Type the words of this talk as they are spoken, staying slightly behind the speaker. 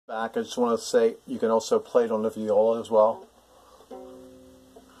Back, I just want to say you can also play it on the viola as well.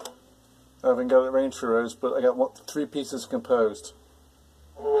 I haven't got the range for those, but I got 3 pieces composed.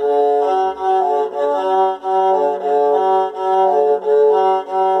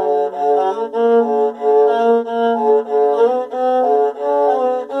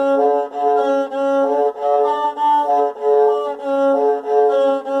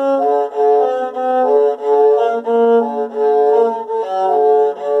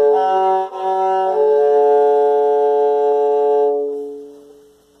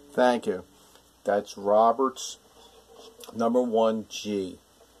 Thank you. That's Robert's number 1 G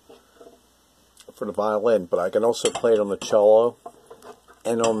for the violin, but I can also play it on the cello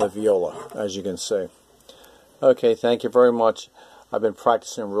and on the viola, as you can see. Okay, thank you very much. I've been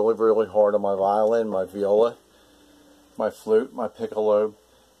practicing really hard on my violin, my viola, my flute, my piccolo,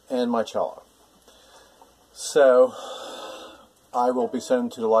 and my cello. So, I will be sending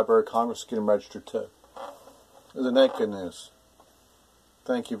them to the Library of Congress to get them registered too. Isn't that good news?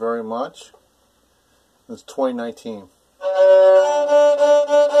 Thank you very much. It's 2019.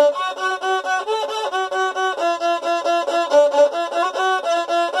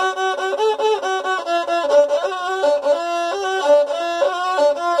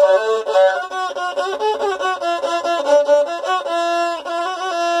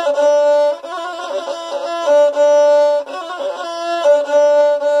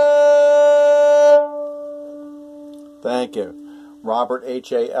 Thank you. Robert,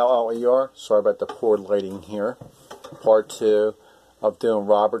 Halleler. Sorry about the poor lighting here. Part 2 of doing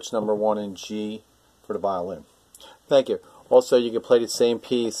Robert's number 1 in G for the violin. Thank you. Also, you can play the same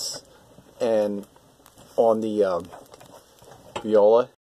piece and on the viola.